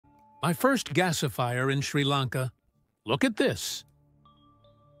My first gasifier in Sri Lanka. Look at this.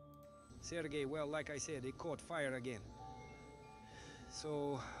 Sergey, well, like I said, it caught fire again.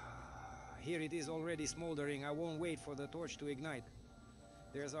 So, here it is already smoldering. I won't wait for the torch to ignite.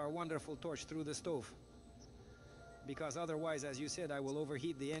 There's our wonderful torch through the stove. Because otherwise, as you said, I will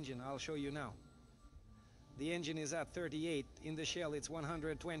overheat the engine. I'll show you now. The engine is at 38. In the shell, it's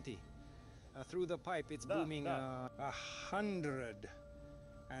 120. Through the pipe, it's booming 100.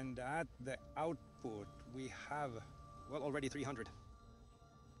 And at the output, we have... well, already 300.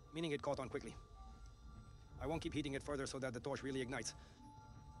 Meaning it caught on quickly. I won't keep heating it further so that the torch really ignites.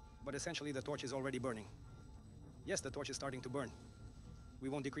 But essentially, the torch is already burning. Yes, the torch is starting to burn. We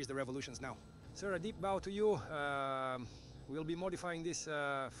won't decrease the revolutions now. Sir, a deep bow to you. We'll be modifying this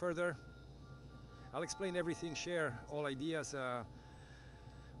further. I'll explain everything, share all ideas.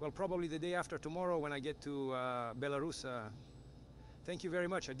 Well, probably the day after tomorrow when I get to Belarus. Thank you very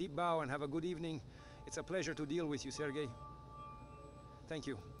much. A deep bow and have a good evening. It's a pleasure to deal with you, Sergey. Thank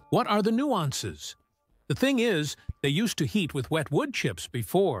you. What are the nuances? The thing is, they used to heat with wet wood chips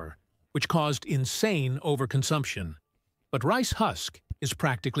before, which caused insane overconsumption. But rice husk is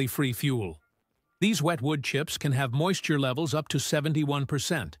practically free fuel. These wet wood chips can have moisture levels up to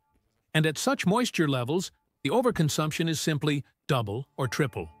 71%. And at such moisture levels, the overconsumption is simply double or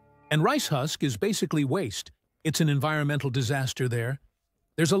triple. And rice husk is basically waste. It's an environmental disaster there.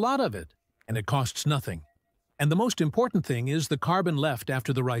 There's a lot of it, and it costs nothing. And the most important thing is the carbon left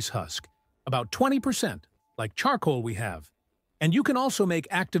after the rice husk. About 20%, like charcoal we have. And you can also make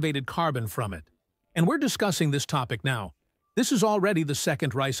activated carbon from it. And we're discussing this topic now. This is already the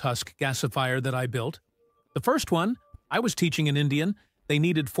second rice husk gasifier that I built. The first one, I was teaching in Indian. They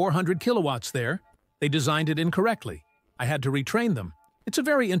needed 400 kilowatts there. They designed it incorrectly. I had to retrain them. It's a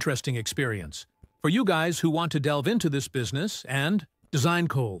very interesting experience. For you guys who want to delve into this business and design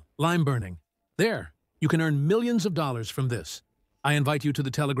coal, lime burning, there, you can earn millions of dollars from this. I invite you to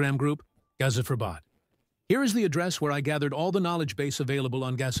the Telegram group, Gasifier. Here is the address where I gathered all the knowledge base available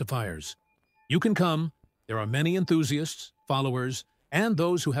on gasifiers. You can come. There are many enthusiasts, followers, and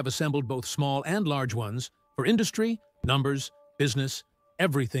those who have assembled both small and large ones. For industry, numbers, business,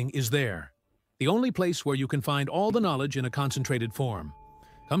 everything is there. The only place where you can find all the knowledge in a concentrated form.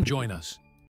 Come join us.